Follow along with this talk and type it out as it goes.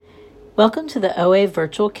Welcome to the OA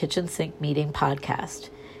Virtual Kitchen Sink Meeting podcast.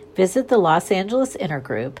 Visit the Los Angeles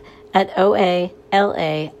Intergroup at oalaig.org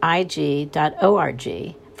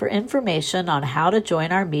for information on how to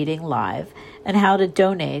join our meeting live and how to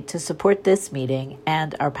donate to support this meeting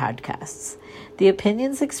and our podcasts. The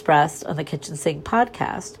opinions expressed on the Kitchen Sink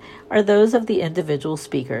podcast are those of the individual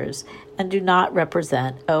speakers and do not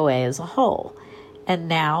represent OA as a whole. And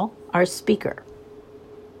now, our speaker.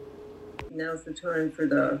 Now's the time for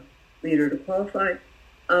the leader to qualify.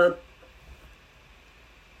 For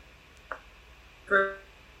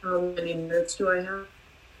how many minutes do I have?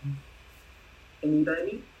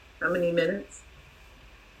 Anybody? How many minutes?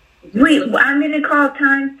 I'm going to call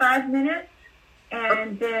time 5 minutes,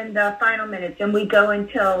 and then the final minutes, and we go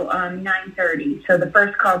until 9:30. So the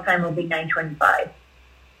first call time will be 9:25.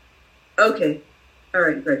 Okay. All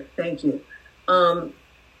right, great. Thank you. All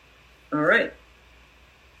right.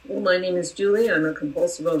 Well, my name is Julie. I'm a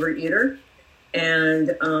compulsive overeater,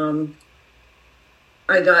 and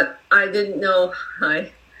I didn't know.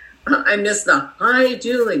 I missed the hi,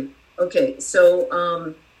 Julie. Okay,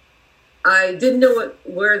 so I didn't know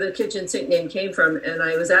where the kitchen sink name came from, and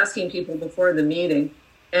I was asking people before the meeting,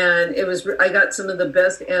 and I got some of the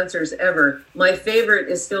best answers ever. My favorite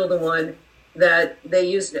is still the one that there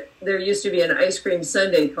used to be an ice cream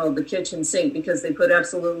sundae called the kitchen sink because they put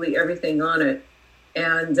absolutely everything on it,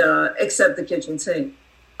 and except the kitchen sink.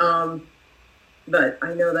 But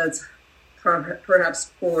I know that's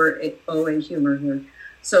perhaps poor OA humor here,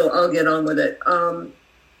 so I'll get on with it.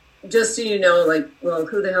 Just so you know,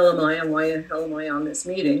 who the hell am I and why the hell am I on this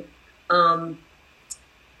meeting? I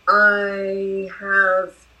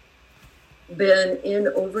have been in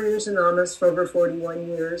Overeaters Anonymous for over 41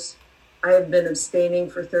 years. I have been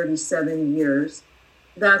abstaining for 37 years.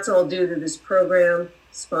 That's all due to this program,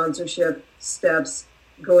 sponsorship, steps,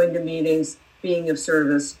 going to meetings, being of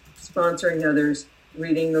service, sponsoring others,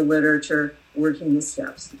 reading the literature, working the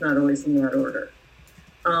steps, not always in that order.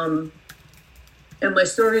 And my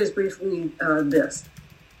story is briefly this.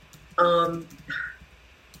 I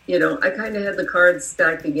kind of had the cards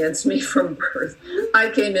stacked against me from birth.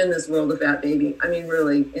 I came in this world a fat baby. I mean,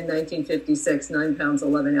 really, in 1956, 9 pounds,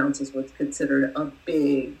 11 ounces was considered a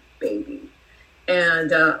big baby.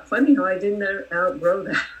 And funny how I didn't outgrow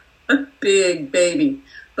that. Big baby.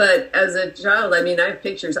 But as a child, I have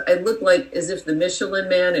pictures. I looked like as if the Michelin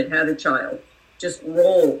Man had a child. Just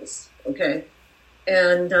rolls, okay?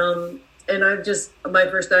 And my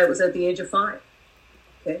first diet was at the age of 5,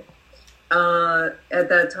 okay? At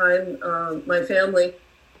that time, my family,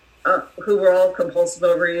 who were all compulsive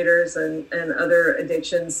overeaters and other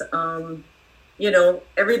addictions,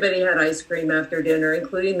 everybody had ice cream after dinner,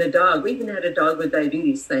 including the dog. We even had a dog with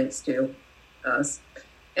diabetes, thanks to us.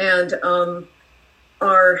 And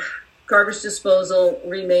our garbage disposal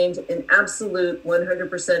remained in absolute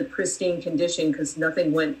 100% pristine condition because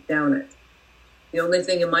nothing went down it. The only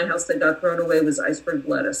thing in my house that got thrown away was iceberg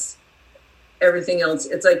lettuce. Everything else,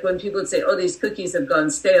 it's like when people would say, oh, these cookies have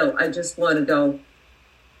gone stale. I just want to go,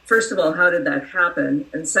 first of all, how did that happen?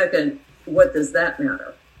 And second, what does that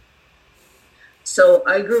matter? So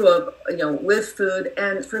I grew up, with food.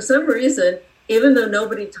 And for some reason, even though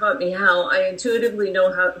nobody taught me how, I intuitively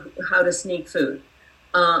know how to sneak food.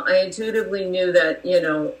 I intuitively knew that,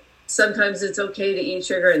 sometimes it's okay to eat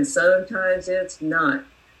sugar and sometimes it's not.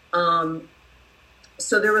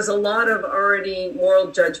 So there was a lot of already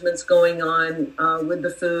moral judgments going on with the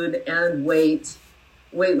food and weight.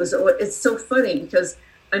 It's so funny because,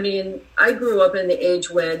 I grew up in the age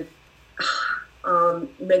when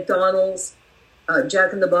McDonald's,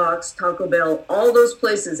 Jack in the Box, Taco Bell, all those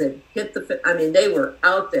places had hit they were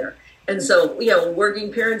out there. And so,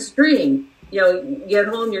 working parents' dream, you get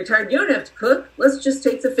home, you're tired, you don't have to cook. Let's just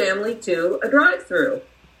take the family to a drive-through.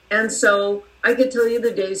 And so I could tell you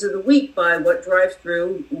the days of the week by what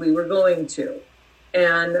drive-through we were going to.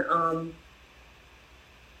 And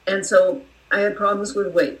so I had problems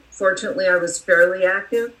with weight. Fortunately, I was fairly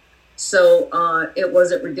active, so it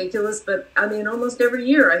wasn't ridiculous. But, almost every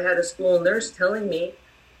year I had a school nurse telling me,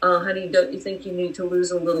 honey, don't you think you need to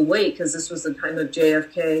lose a little weight? Because this was the time of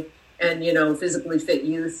JFK and, physically fit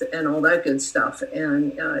youth and all that good stuff.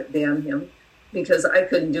 And damn him, because I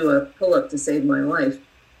couldn't do a pull-up to save my life.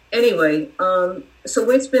 Anyway, so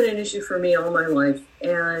weight's been an issue for me all my life,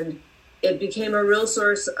 and it became a real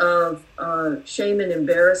source of shame and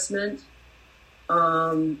embarrassment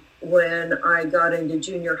when I got into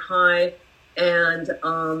junior high, and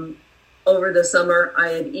over the summer I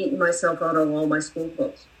had eaten myself out of all my school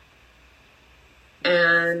clothes.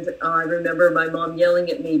 And I remember my mom yelling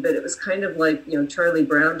at me, but it was kind of like, Charlie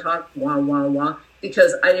Brown talk, wah, wah, wah,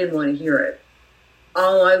 because I didn't want to hear it.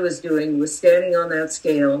 all I was doing was standing on that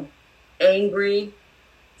scale, angry,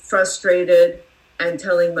 frustrated, and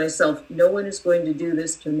telling myself, no one is going to do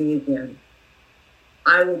this to me again.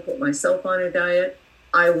 I will put myself on a diet,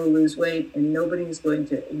 I will lose weight, and nobody is going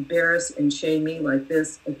to embarrass and shame me like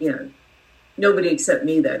this again. Nobody except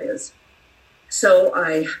me, that is. So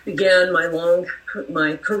I began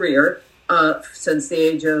my career since the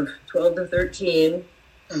age of 12 to 13,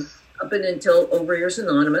 up and until Overeaters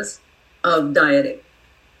Anonymous, of dieting.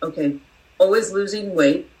 Okay, always losing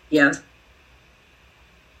weight, yes,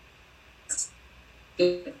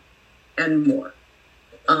 and more.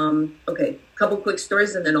 Okay, a couple quick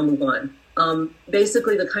stories and then I'll move on.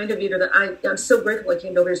 Basically, the kind of eater that I'm so grateful I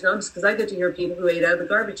came to Overeaters Anonymous because I get to hear people who ate out of the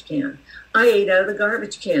garbage can. I ate out of the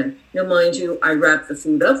garbage can. Now, mind you, I wrapped the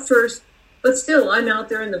food up first, but still, I'm out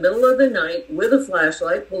there in the middle of the night with a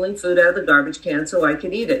flashlight pulling food out of the garbage can so I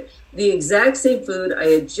could eat it. The exact same food I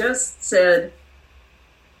had just said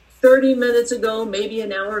 30 minutes ago, maybe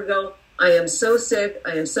an hour ago. I am so sick.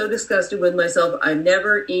 I am so disgusted with myself. I'm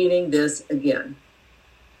never eating this again.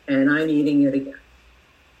 And I'm eating it again.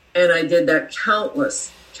 And I did that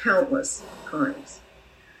countless times.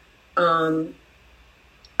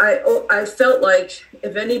 I felt like,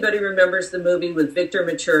 if anybody remembers the movie with Victor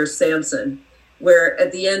Mature, Samson, where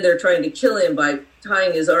at the end they're trying to kill him by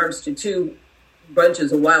tying his arms to two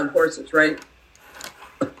bunches of wild horses, right?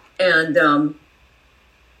 And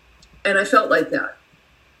I felt like that.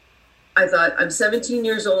 I thought, I'm 17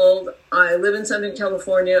 years old. I live in Southern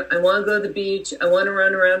California. I want to go to the beach. I want to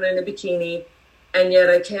run around in a bikini. And yet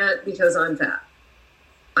I can't because I'm fat.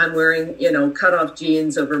 I'm wearing, cut-off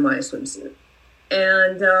jeans over my swimsuit.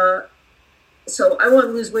 And so I want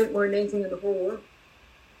to lose weight more than anything in the whole world.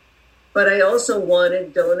 But I also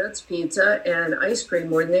wanted donuts, pizza, and ice cream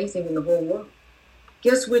more than anything in the whole world.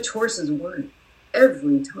 Guess which horses won?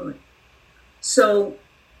 Every time. So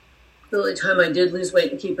the only time I did lose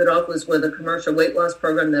weight and keep it off was with a commercial weight loss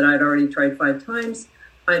program that I'd already tried 5 times.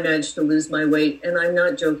 I managed to lose my weight, and I'm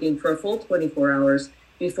not joking, for a full 24 hours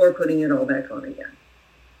before putting it all back on again.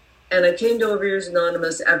 And I came to Overeaters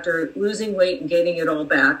Anonymous after losing weight and gaining it all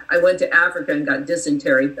back. I went to Africa and got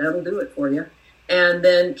dysentery. That'll do it for you. And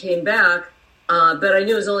then came back, but I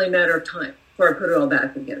knew it was only a matter of time before I put it all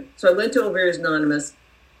back again. So I went to Overeaters Anonymous,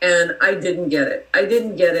 and I didn't get it. I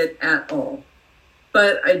didn't get it at all.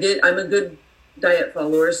 But I did. I'm a good diet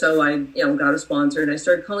follower, so I got a sponsor, and I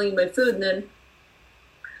started calling my food. And then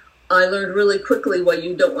I learned really quickly why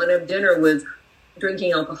you don't want to have dinner with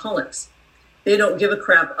drinking alcoholics. They don't give a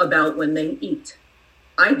crap about when they eat.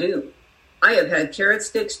 I do. I have had carrot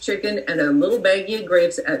sticks, chicken, and a little baggie of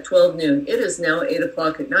grapes at 12 noon. It is now 8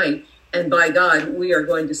 o'clock at night, and by God, we are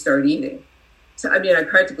going to start eating. So, I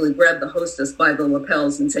practically grabbed the hostess by the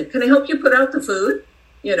lapels and said, can I help you put out the food?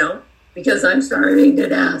 Because I'm starving to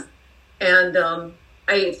death. And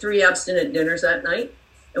I ate 3 abstinent dinners that night.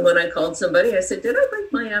 And when I called somebody, I said, did I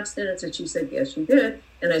break my abstinence? And she said, yes, you did.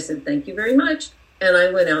 And I said, thank you very much. And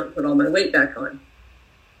I went out and put all my weight back on.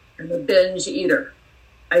 I'm a binge eater.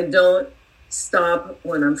 I don't stop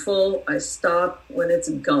when I'm full. I stop when it's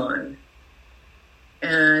gone.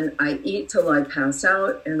 And I eat till I pass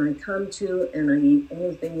out, and I come to, and I eat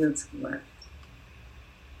anything that's left.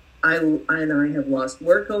 I have lost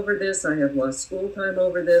work over this. I have lost school time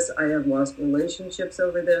over this. I have lost relationships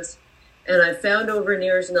over this. And I found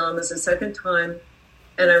Overeaters Anonymous a second time.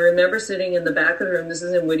 And I remember sitting in the back of the room, this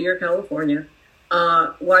is in Whittier, California,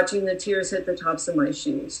 watching the tears hit the tops of my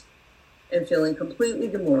shoes and feeling completely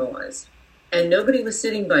demoralized. And nobody was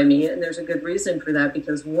sitting by me, and there's a good reason for that,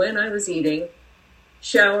 because when I was eating,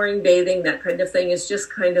 showering, bathing, that kind of thing is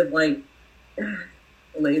just kind of like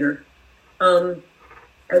later.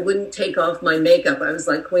 I wouldn't take off my makeup. I was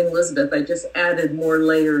like Queen Elizabeth. I just added more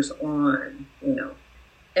layers on,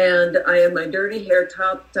 And I had my dirty hair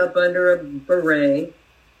topped up under a beret,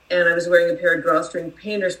 and I was wearing a pair of drawstring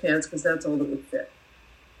painter's pants because that's all that would fit.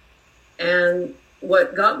 And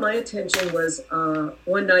what got my attention was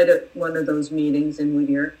one night at one of those meetings in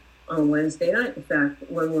Whittier, on Wednesday night, in fact,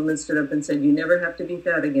 one woman stood up and said, you never have to be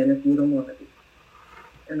fat again if you don't want to be.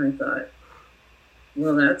 And I thought,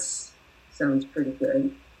 well, that sounds pretty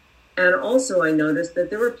good. And also I noticed that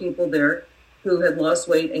there were people there who had lost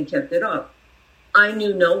weight and kept it up. I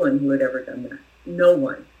knew no one who had ever done that. No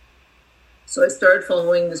one. So I started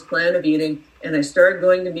following this plan of eating, and I started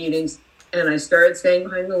going to meetings, and I started staying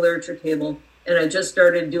behind the literature table, and I just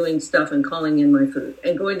started doing stuff and calling in my food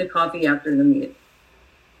and going to coffee after the meeting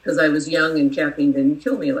because I was young and caffeine didn't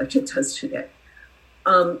kill me like it does today.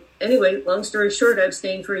 Anyway, long story short, I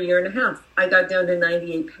abstained for 1.5 years. I got down to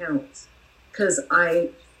 98 pounds because I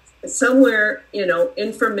somewhere,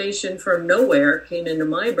 information from nowhere came into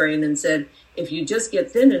my brain and said, if you just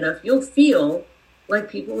get thin enough, you'll feel like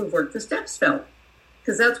people who've worked the steps felt.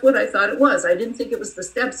 Because that's what I thought it was. I didn't think it was the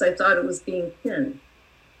steps. I thought it was being thin.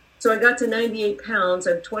 So I got to 98 pounds.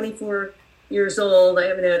 I'm 24 years old. I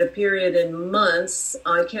haven't had a period in months.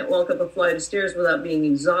 I can't walk up a flight of stairs without being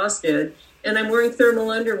exhausted. And I'm wearing thermal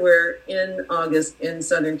underwear in August in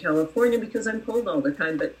Southern California because I'm cold all the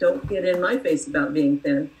time. But don't get in my face about being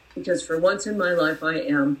thin, because for once in my life I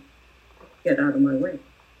am. Get out of my way.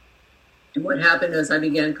 And what happened is I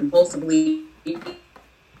began compulsively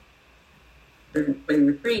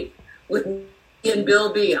retreat with me and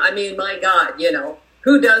Bill B. I mean, my God,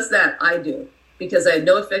 who does that? I do. Because I had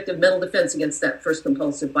no effective mental defense against that first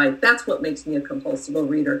compulsive bite. That's what makes me a compulsive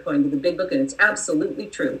reader, according to the Big Book, and it's absolutely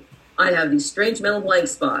true. I have these strange mental blank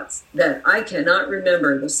spots that I cannot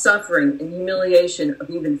remember the suffering and humiliation of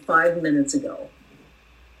even 5 minutes ago.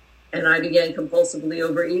 And I began compulsively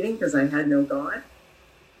overeating because I had no God.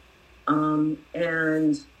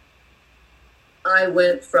 And I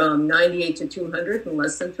went from 98 to 200 in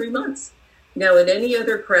less than 3 months. Now, in any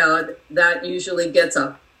other crowd, that usually gets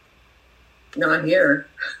up. Not here.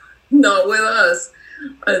 Not with us.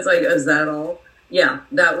 It's like, is that all? Yeah,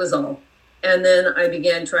 that was all. And then I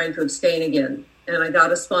began trying to abstain again. And I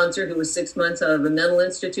got a sponsor who was 6 months out of a mental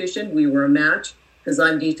institution. We were a match because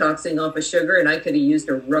I'm detoxing off of sugar, and I could have used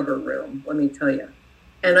a rubber room, let me tell you.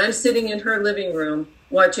 And I'm sitting in her living room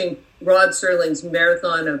watching Rod Serling's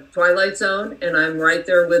marathon of Twilight Zone, and I'm right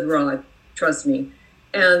there with Rod, trust me.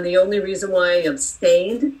 And the only reason why I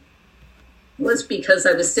abstained was because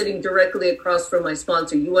I was sitting directly across from my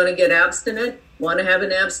sponsor. You want to get abstinent? Want to have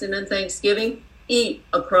an abstinent Thanksgiving? Eat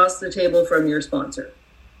across the table from your sponsor.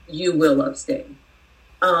 You will abstain.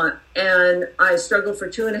 And I struggled for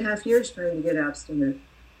 2.5 years trying to get abstinent.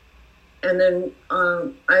 And then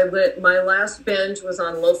my last binge was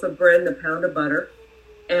on a loaf of bread and a pound of butter.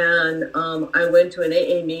 And I went to an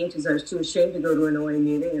AA meeting because I was too ashamed to go to an OA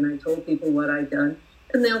meeting. And I told people what I'd done.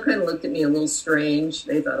 And they all kind of looked at me a little strange.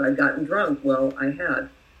 They thought I'd gotten drunk. Well, I had.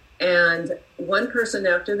 And one person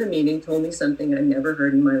after the meeting told me something I'd never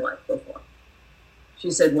heard in my life before.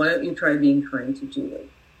 She said, why don't you try being kind to Julie?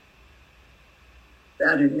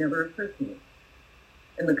 That had never occurred to me.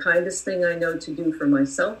 And the kindest thing I know to do for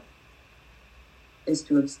myself is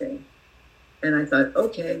to abstain. And I thought,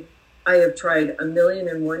 okay, I have tried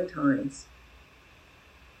 1,000,001 times.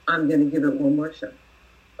 I'm going to give it one more shot.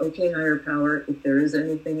 Okay, higher power, if there is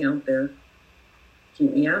anything out there,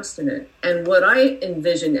 keep me abstinent. And what I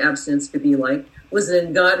envisioned abstinence to be like was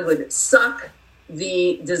then God would suck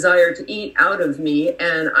the desire to eat out of me,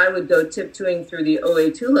 and I would go tiptoeing through the OA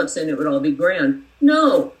tulips, and it would all be grand.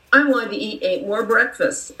 No, I wanted to eat 8 more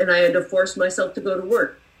breakfasts, and I had to force myself to go to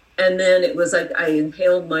work. And then it was like I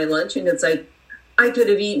inhaled my lunch, and it's like I could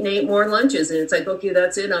have eaten 8 more lunches, and it's like, okay,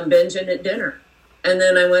 that's it, I'm binging at dinner. And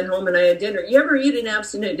then I went home and I had dinner. You ever eat an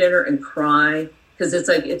abstinent dinner and cry? Because it's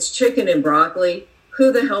like, it's chicken and broccoli.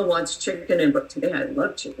 Who the hell wants chicken and broccoli? Today I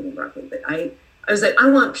love chicken and broccoli, but I was like, I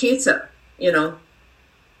want pizza,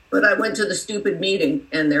 But I went to the stupid meeting,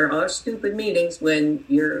 and there are stupid meetings when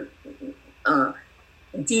you're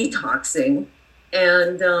detoxing.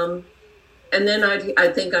 And then I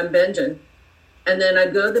think I'm binging. And then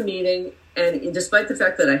I'd go to the meeting, and despite the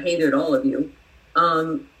fact that I hated all of you,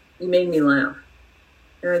 you made me laugh.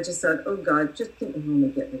 And I just thought, oh, God, just get me home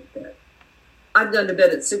and get me to bed. I've gone to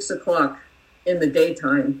bed at 6 o'clock in the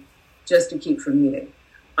daytime just to keep from eating.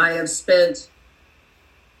 I have spent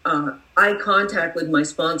eye contact with my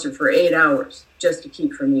sponsor for 8 hours just to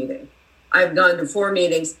keep from eating. I've gone to 4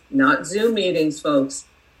 meetings, not Zoom meetings, folks,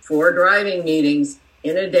 4 driving meetings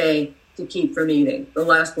in a day to keep from eating. The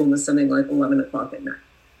last one was something like 11 o'clock at night.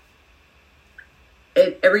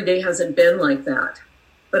 Every day hasn't been like that.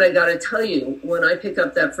 But I got to tell you, when I pick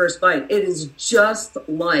up that first bite, it is just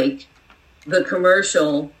like the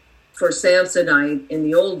commercial for Samsonite in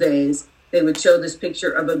the old days. They would show this picture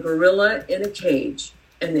of a gorilla in a cage,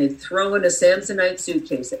 and they'd throw in a Samsonite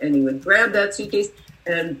suitcase, and he would grab that suitcase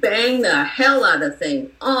and bang the hell out of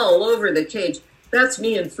thing all over the cage. That's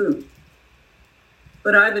me and food.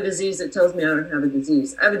 But I have a disease that tells me I don't have a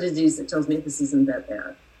disease. I have a disease that tells me this isn't that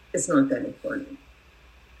bad. It's not that important.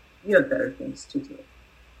 You have better things to do.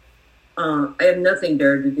 I have nothing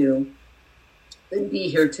better to do than be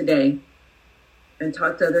here today and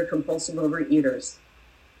talk to other compulsive overeaters,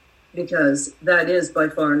 because that is by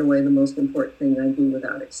far and away the most important thing I do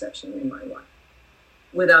without exception in my life.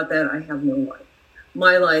 Without that, I have no life.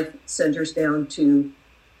 My life centers down to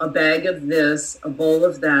a bag of this, a bowl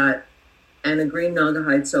of that, and a green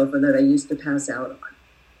Naugahyde sofa that I used to pass out on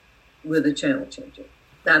with a channel changer.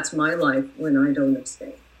 That's my life when I don't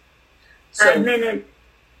abstain. 5 minutes.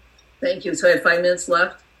 Thank you. So I have 5 minutes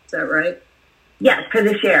left. Is that right? Yes, for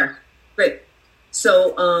the share. Great.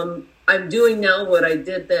 So I'm doing now what I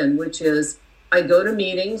did then, which is I go to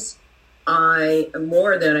meetings.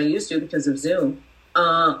 More than I used to because of Zoom.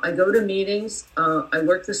 I go to meetings. I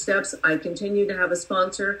work the steps. I continue to have a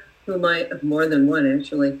sponsor more than one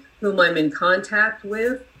actually, whom I'm in contact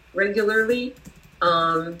with regularly.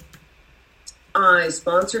 I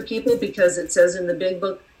sponsor people because it says in the big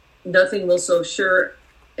book, nothing will so sure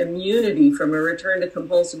immunity from a return to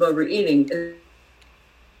compulsive overeating.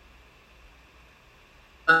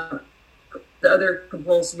 The other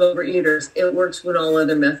compulsive overeaters, it works when all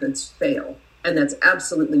other methods fail. And that's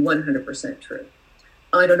absolutely 100% true.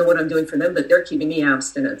 I don't know what I'm doing for them, but they're keeping me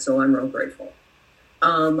abstinent, so I'm real grateful.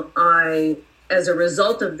 As a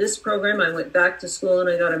result of this program, I went back to school and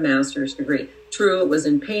I got a master's degree. True, it was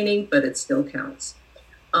in painting, but it still counts.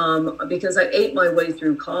 Because I ate my way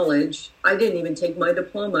through college, I didn't even take my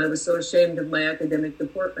diploma. I was so ashamed of my academic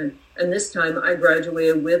deportment. And this time I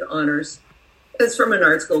graduated with honors. It's from an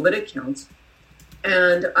art school, but it counts.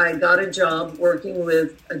 And I got a job working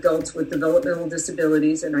with adults with developmental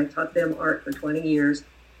disabilities, and I taught them art for 20 years.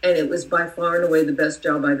 And it was by far and away the best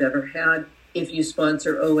job I've ever had. If you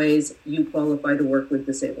sponsor OAs, you qualify to work with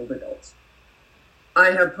disabled adults.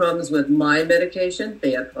 I have problems with my medication.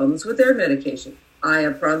 They have problems with their medication. I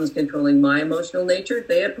have problems controlling my emotional nature.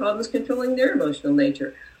 They have problems controlling their emotional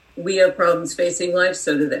nature. We have problems facing life,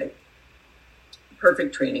 so do they.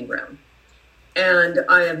 Perfect training ground. And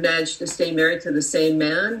I have managed to stay married to the same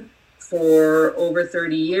man for over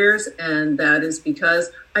 30 years. And that is because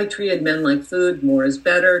I treated men like food. More is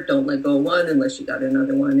better. Don't let go of one unless you got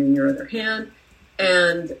another one in your other hand.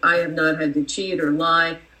 And I have not had to cheat or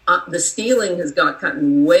lie. The stealing has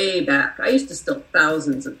gotten way back. I used to steal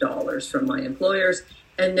thousands of dollars from my employers.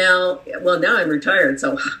 And now I'm retired,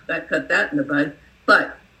 so that cut that in the bud.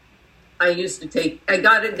 But I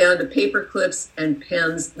got it down to paper clips and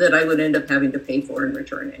pens that I would end up having to pay for in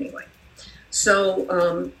return anyway.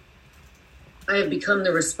 So I have become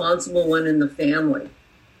the responsible one in the family,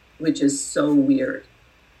 which is so weird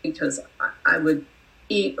because I would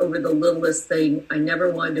eat over the littlest thing. I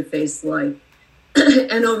never wanted to face life.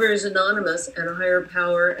 And Overeaters Anonymous and a higher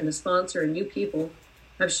power and a sponsor and you people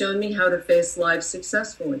have shown me how to face life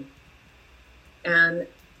successfully and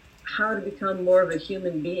how to become more of a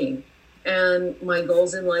human being. And my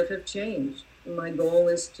goals in life have changed. My goal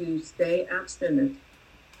is to stay abstinent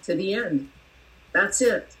to the end. That's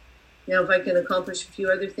it. Now, if I can accomplish a few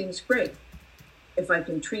other things, great. If I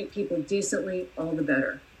can treat people decently, all the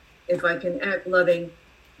better. If I can act loving,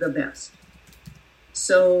 the best.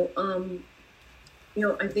 So,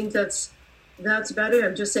 I think that's about it.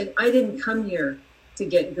 I'm just saying I didn't come here to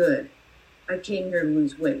get good. I came here to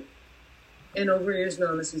lose weight. And Overeaters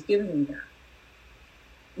Anonymous has given me that.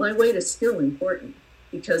 My weight is still important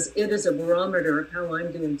because it is a barometer of how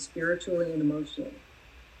I'm doing spiritually and emotionally.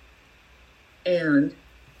 And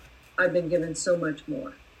I've been given so much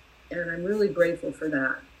more. And I'm really grateful for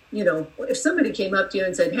that. If somebody came up to you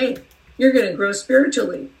and said, hey, you're going to grow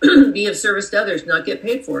spiritually, be of service to others, not get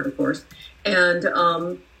paid for it, of course. And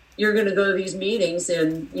you're going to go to these meetings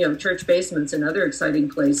in, church basements and other exciting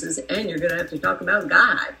places, and you're going to have to talk about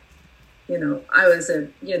God. I would say,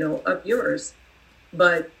 up yours.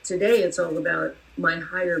 But today it's all about my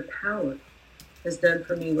higher power has done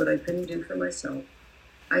for me what I couldn't do for myself.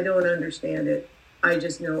 I don't understand it. I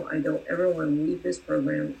just know I don't ever want to leave this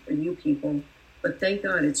program for you people. But thank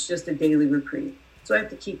God it's just a daily reprieve. So I have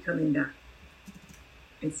to keep coming back.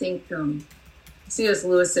 I think C.S.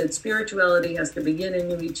 Lewis said, spirituality has to begin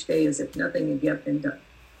anew each day as if nothing had yet been done.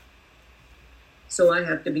 So I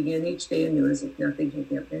have to begin each day anew as if nothing had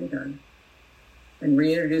yet been done. And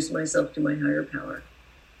reintroduce myself to my higher power.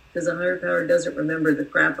 Because the higher power doesn't remember the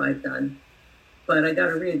crap I've done. But I got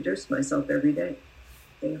to reintroduce myself every day.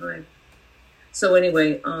 Say hi. So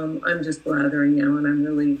anyway, I'm just blathering now, and I'm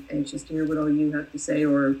really anxious to hear what all you have to say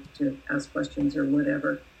or to ask questions or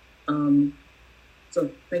whatever.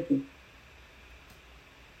 So thank you.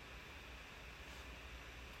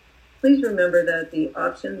 Please remember that the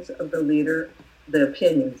options of the leader, the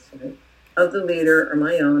opinions of the leader are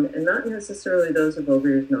my own and not necessarily those of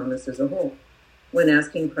Overeaters Anonymous as a whole. When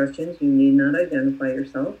asking questions, you need not identify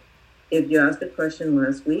yourself. If you asked a question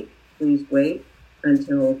last week, please wait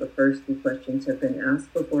until the first 2 questions have been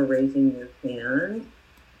asked before raising your hand.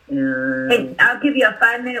 And hey, I'll give you a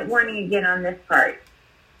 5-minute warning again on this part.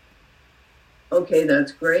 Okay,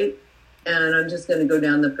 that's great. And I'm just going to go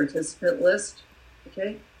down the participant list.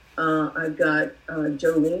 Okay, I've got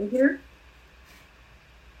Jolene here.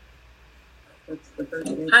 That's the first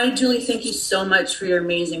thing. Hi, Julie. Thank you so much for your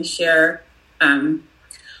amazing share.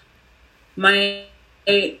 My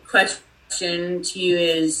question to you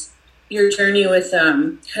is your journey with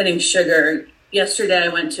cutting sugar. Yesterday, I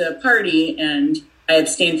went to a party and I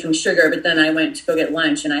abstained from sugar, but then I went to go get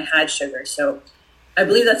lunch and I had sugar. So I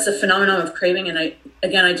believe that's the phenomenon of craving. And I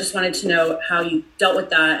just wanted to know how you dealt with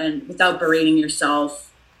that and without berating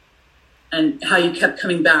yourself and how you kept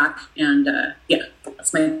coming back. And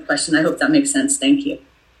that's my question. I hope that makes sense. Thank you.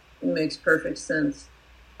 It makes perfect sense.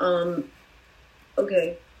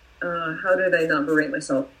 Okay. How did I not berate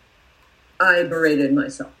myself? I berated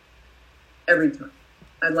myself every time.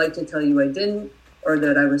 I'd like to tell you I didn't, or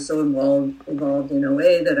that I was so involved in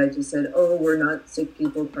OA that I just said, oh, we're not sick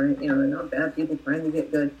people trying, we're not bad people trying to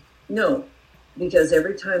get good. No, because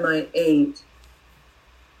every time I ate,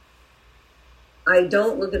 I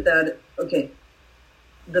don't look at that, okay,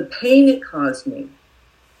 the pain it caused me,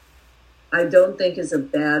 I don't think is a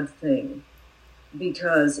bad thing,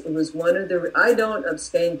 because it was I don't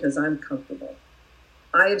abstain because I'm comfortable.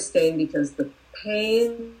 I abstain because the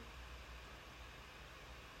pain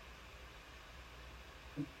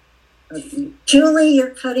Julie, you're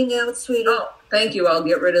cutting out, sweetie. Oh, thank you. I'll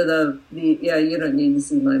get rid of you don't need to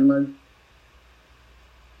see my mug.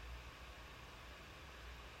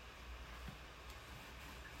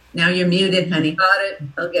 Now you're muted, honey. Got it.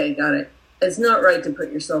 Okay, got it. It's not right to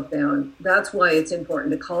put yourself down. That's why it's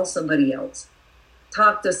important to call somebody else.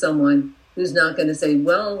 Talk to someone who's not going to say,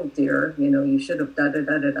 well, dear, you should have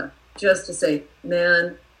da-da-da-da-da. Just to say,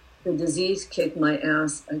 man, the disease kicked my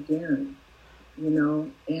ass again.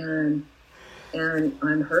 And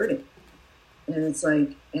I'm hurting. And it's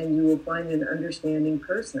like, and you will find an understanding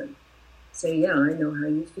person. Say, yeah, I know how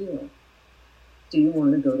you feel. Do you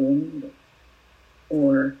want to go to a meeting?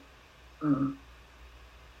 Or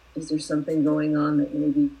is there something going on that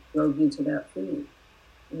maybe drove you to that food?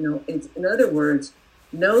 It's, in other words,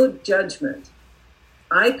 no judgment.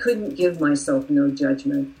 I couldn't give myself no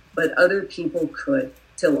judgment, but other people could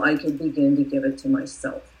till I could begin to give it to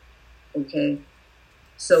myself. Okay?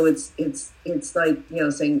 So it's like,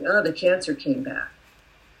 saying, oh, the cancer came back.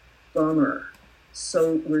 Bummer.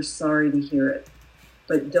 So we're sorry to hear it.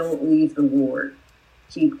 But don't leave the ward.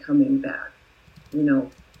 Keep coming back.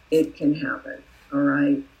 It can happen. All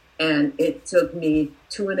right? And it took me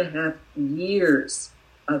 2.5 years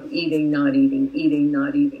of eating, not eating, eating,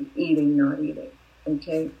 not eating, eating, not eating.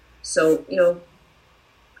 Okay? So,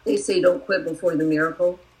 they say don't quit before the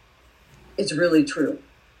miracle. It's really true.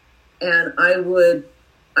 And I heard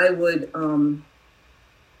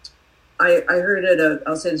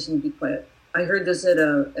I'll say this and be quiet. I heard this at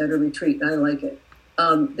a retreat and I like it.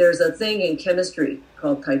 There's a thing in chemistry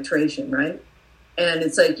called titration, right? And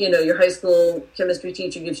it's like, your high school chemistry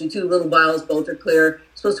teacher gives you 2 little vials, both are clear. You're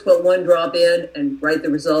supposed to put 1 drop in and write the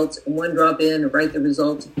results, and 1 drop in and write the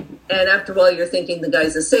results. And after a while, you're thinking the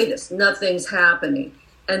guy's a sadist. Nothing's happening.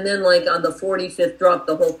 And then like on the 45th drop,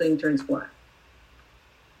 the whole thing turns black.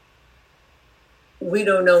 We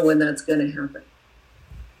don't know when that's going to happen,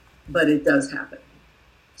 but it does happen.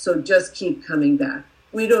 So just keep coming back.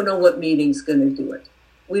 We don't know what meeting's going to do it.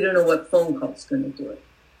 We don't know what phone call's going to do it.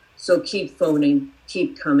 So keep phoning,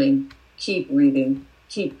 keep coming, keep reading,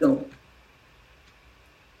 keep going.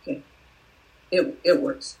 Okay. It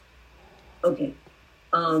works. Okay.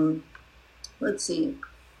 Let's see.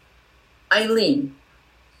 Eileen.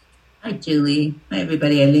 Hi, Julie. Hi,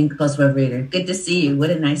 everybody. Eileen Coswell Reader. Good to see you.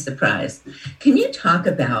 What a nice surprise. Can you talk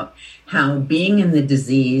about how being in the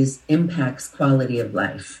disease impacts quality of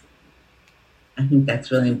life? I think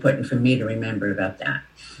that's really important for me to remember about that.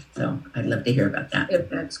 So I'd love to hear about that.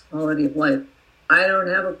 Impacts quality of life. I don't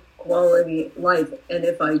have a quality life. And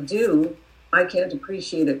if I do, I can't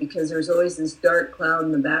appreciate it because there's always this dark cloud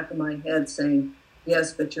in the back of my head saying,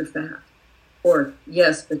 yes, but you're fat. Or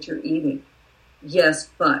yes, but you're eating. Yes,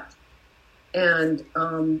 but. And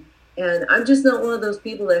I'm just not one of those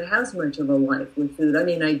people that has much of a life with food. I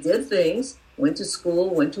mean, I did things, went to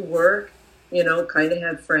school, went to work, kind of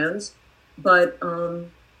had friends, but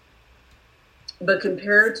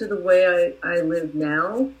compared to the way I live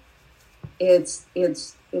now, it's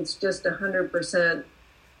just 100%.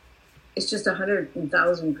 It's just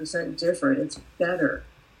 100,000% different. It's better,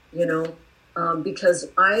 because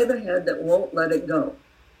I have a head that won't let it go.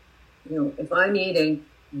 If I'm eating,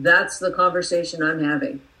 that's the conversation I'm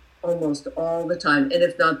having almost all the time. And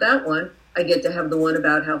if not that one, I get to have the one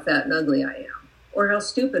about how fat and ugly I am, or how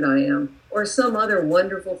stupid I am, or some other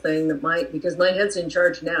wonderful thing because my head's in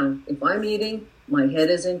charge now. If I'm eating, my head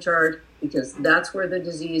is in charge because that's where the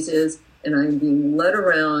disease is. And I'm being led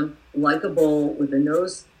around like a bull with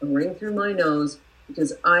a ring through my nose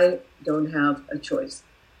because I don't have a choice.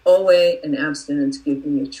 OA and abstinence give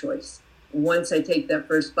me a choice. Once I take that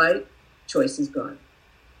first bite, choice is gone.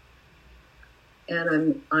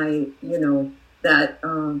 And that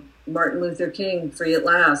Martin Luther King, free at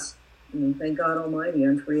last. Thank God Almighty,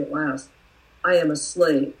 I'm free at last. I am a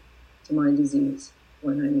slave to my disease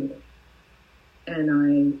when I need it. And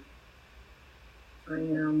I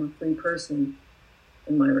am a free person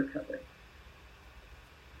in my recovery.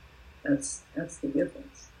 That's the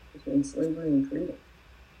difference between slavery and freedom.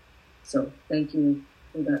 So thank you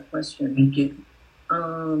for that question. Thank you.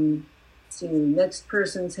 So next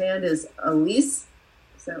person's hand is Elise.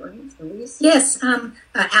 Is that right? Elise? Yes,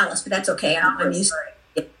 Alice, but that's okay. I'm used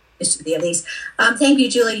to the Elise. Thank you,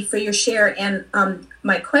 Julie, for your share. And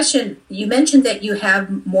my question, you mentioned that you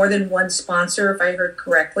have more than one sponsor, if I heard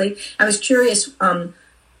correctly. I was curious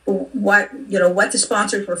what the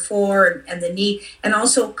sponsors were for and the need. And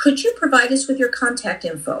also, could you provide us with your contact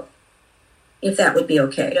info, if that would be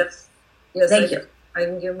okay? Yes. Thank you. I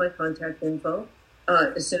can give my contact info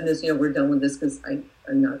as soon as we're done with this, because I'm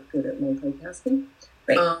not good at multitasking.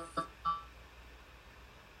 Great.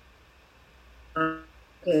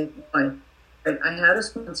 Okay, fine. Right. I had a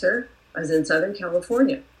sponsor. I was in Southern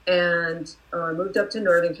California, and I moved up to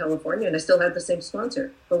Northern California, and I still had the same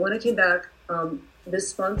sponsor. But when I came back, this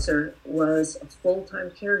sponsor was a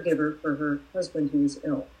full-time caregiver for her husband who was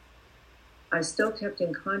ill. I still kept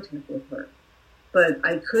in contact with her, but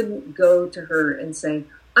I couldn't go to her and say,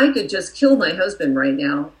 I could just kill my husband right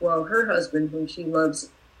now. Well, her husband, whom she loves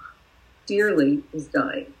dearly, is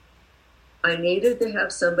dying. I needed to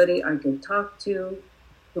have somebody I could talk to,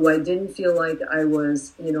 who I didn't feel like I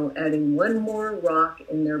was, adding one more rock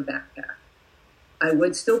in their backpack. I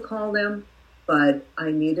would still call them, but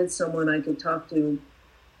I needed someone I could talk to.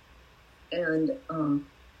 And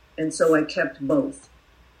so I kept both.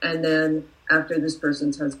 And then after this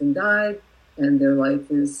person's husband died and their life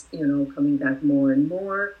is, coming back more and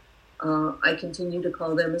more, I continue to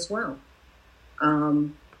call them as well.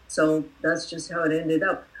 So that's just how it ended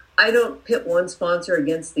up. I don't pit one sponsor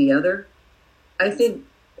against the other. I think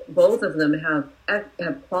both of them have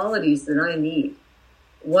qualities that I need.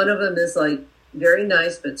 One of them is like very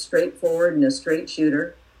nice but straightforward and a straight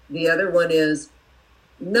shooter. The other one is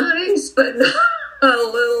nice but a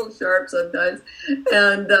little sharp sometimes,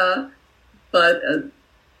 and but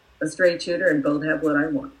a straight shooter, and both have what I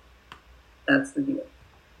want. That's the deal.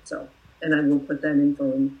 So, and I will put that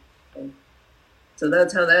info in. So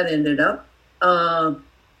that's how that ended up.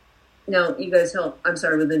 Now, you guys help. I'm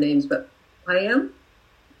sorry with the names, but Pam?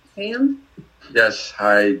 Yes.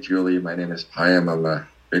 Hi, Julie. My name is Pam. I'm a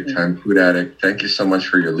big-time food addict. Thank you so much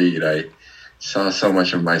for your lead. I saw so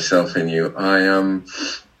much of myself in you. I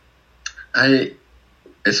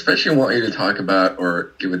especially want you to talk about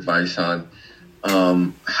or give advice on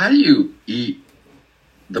how do you eat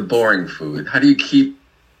the boring food? How do you keep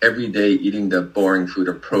every day eating the boring food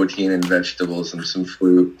of protein and vegetables and some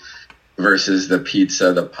fruit versus the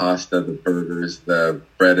pizza, the pasta, the burgers, the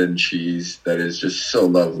bread and cheese that is just so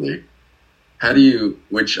lovely? How do you,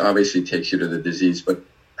 which obviously takes you to the disease, but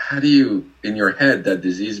how do you, in your head, that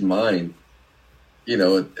diseased mind,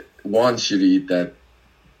 wants you to eat that,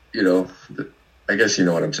 I guess you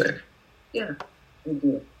know what I'm saying. Yeah, I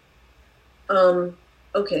do.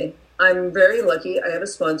 Okay, I'm very lucky. I have a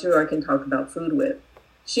sponsor who I can talk about food with.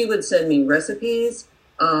 She would send me recipes.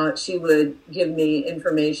 She would give me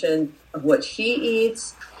information of what she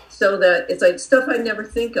eats, so that it's like stuff I never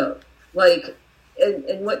think of. Like,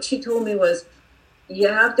 and what she told me was, you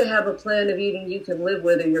have to have a plan of eating you can live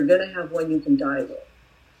with, or you're going to have one you can die with.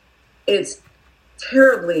 It's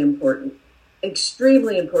terribly important,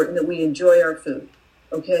 extremely important that we enjoy our food,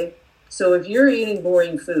 okay? So if you're eating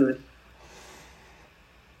boring food,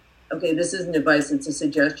 okay, this isn't advice, it's a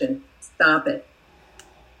suggestion. Stop it.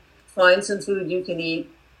 Find some food you can eat.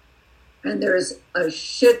 And there's a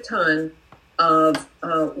shit ton of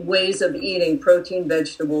ways of eating protein,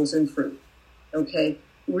 vegetables, and fruit, okay?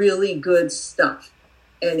 Really good stuff.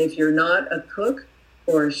 And if you're not a cook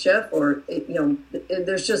or a chef, or,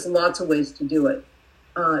 there's just lots of ways to do it.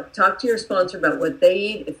 Talk to your sponsor about what they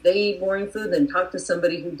eat. If they eat boring food, then talk to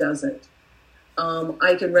somebody who doesn't.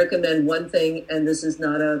 I can recommend one thing, and this is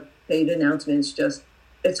not a paid announcement.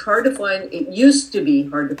 It's hard to find, it used to be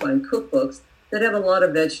hard to find cookbooks that have a lot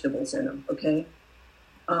of vegetables in them, okay?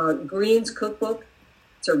 Green's Cookbook,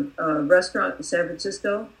 it's a restaurant in San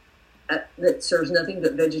Francisco that serves nothing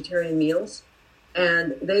but vegetarian meals.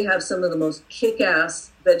 And they have some of the most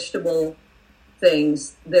kick-ass vegetable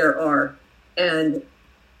things there are. And,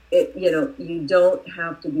 you don't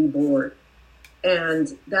have to be bored.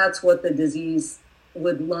 And that's what the disease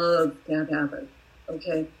would love to have happen,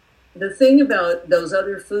 okay? the thing about those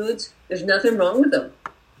other foods, there's nothing wrong with them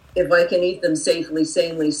if I can eat them safely,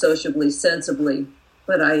 sanely, sociably, sensibly.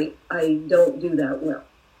 But I don't do that well.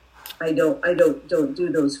 I don't do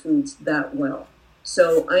those foods that well.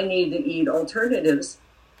 So I need to eat alternatives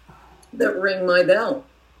that ring my bell,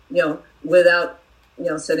 without,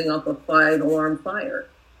 setting off a 5-alarm fire.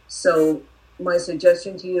 So my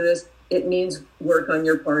suggestion to you is, it means work on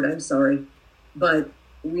your part, I'm sorry, but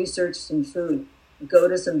research some food. Go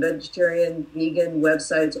to some vegetarian, vegan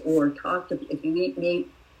websites, or if you eat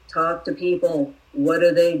meat, talk to people. What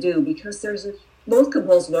do they do? Because most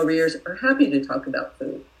compulsive overeaters are happy to talk about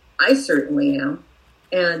food. I certainly am.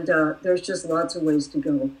 And there's just lots of ways to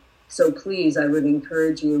go. So please, I would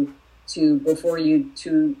encourage you to, before you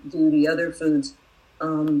to do the other foods,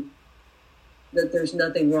 that there's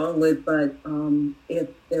nothing wrong with, but if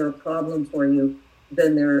they're a problem for you,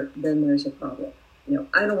 then there's a problem.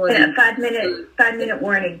 I don't want to 5-minute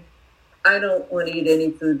warning. I don't want to eat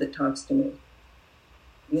any food that talks to me.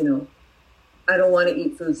 I don't want to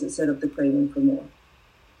eat foods that set up the craving for more.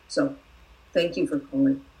 So, thank you for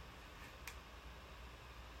calling.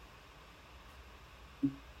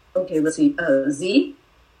 Okay, let's see. Z?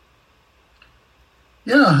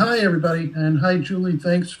 Yeah, hi, everybody. And hi, Julie.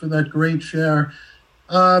 Thanks for that great share.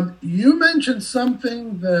 You mentioned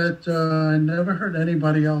something that I never heard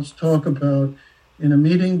anybody else talk about in a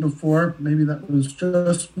meeting before. Maybe that was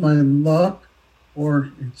just my luck,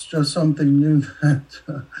 or it's just something new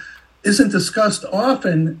that isn't discussed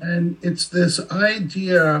often. And it's this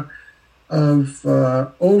idea of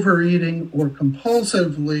overeating or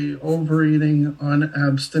compulsively overeating on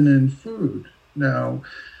abstinent food. Now,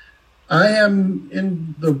 I am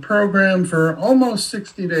in the program for almost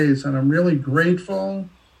 60 days, and I'm really grateful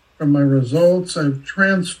for my results. I've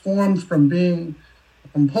transformed from being a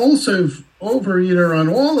compulsive overeater on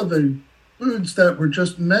all of the foods that were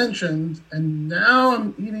just mentioned, and now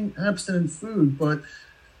I'm eating abstinent food. But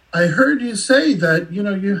I heard you say that, you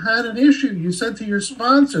had an issue. You said to your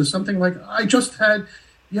sponsor something like, I just had,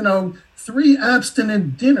 3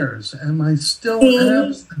 abstinent dinners. Am I still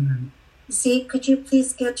abstinent? Z, could you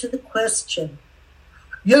please get to the question?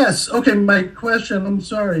 Yes. Okay, my question, I'm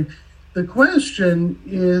sorry. The question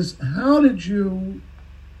is, how did you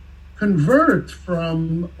convert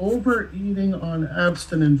from overeating on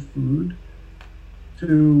abstinent food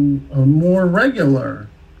to a more regular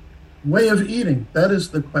way of eating? That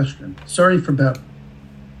is the question. Sorry for that.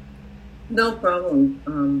 No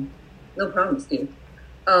problem. No problem, Steve.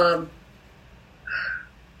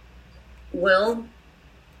 Well,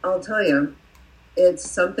 I'll tell you, it's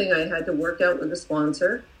something I had to work out with a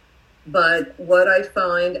sponsor. But what I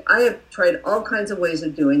find, I have tried all kinds of ways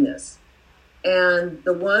of doing this. And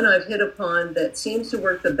the one I've hit upon that seems to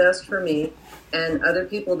work the best for me, and other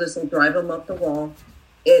people, this will drive them up the wall,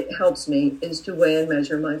 it helps me, is to weigh and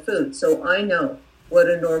measure my food. So I know what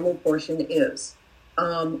a normal portion is.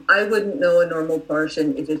 I wouldn't know a normal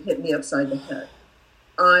portion if it hit me upside the head.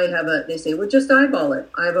 They say, well, just eyeball it.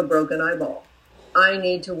 I have a broken eyeball. I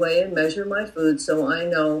need to weigh and measure my food so I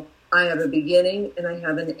know I have a beginning and I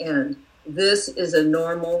have an end. This is a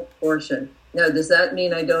normal portion. Now, does that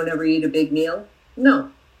mean I don't ever eat a big meal?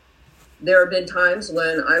 No. There have been times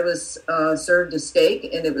when I was served a steak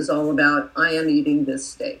and it was all about, I am eating this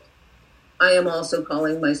steak. I am also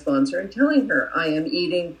calling my sponsor and telling her I am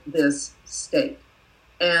eating this steak.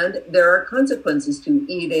 And there are consequences to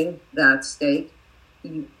eating that steak.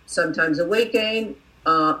 Sometimes a weight gain.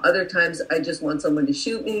 Other times I just want someone to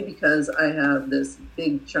shoot me because I have this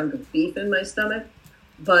big chunk of beef in my stomach.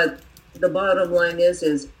 But the bottom line is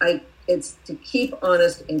it's to keep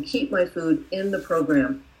honest and keep my food in the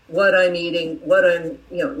program. What I'm eating, what I'm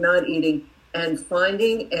not eating, and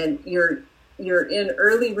finding. And you're in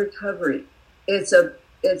early recovery. It's a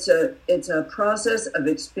process of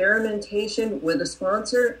experimentation with a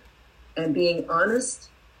sponsor and being honest.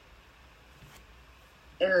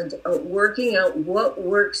 And working out what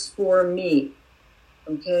works for me,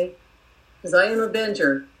 okay? Because I am a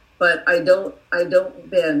binger, but I don't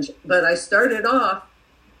binge. But I started off,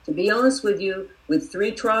 to be honest with you, with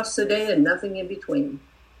 3 troughs a day and nothing in between,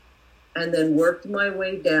 and then worked my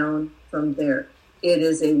way down from there. It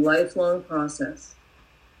is a lifelong process.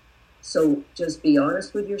 So just be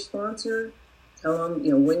honest with your sponsor. Tell them,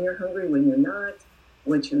 when you're hungry, when you're not,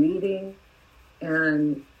 what you're eating,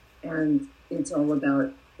 and it's all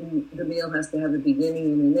about, the meal has to have a beginning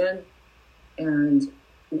and an end, and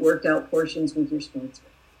work out portions with your sponsor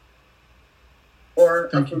or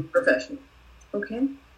a food professional. Okay?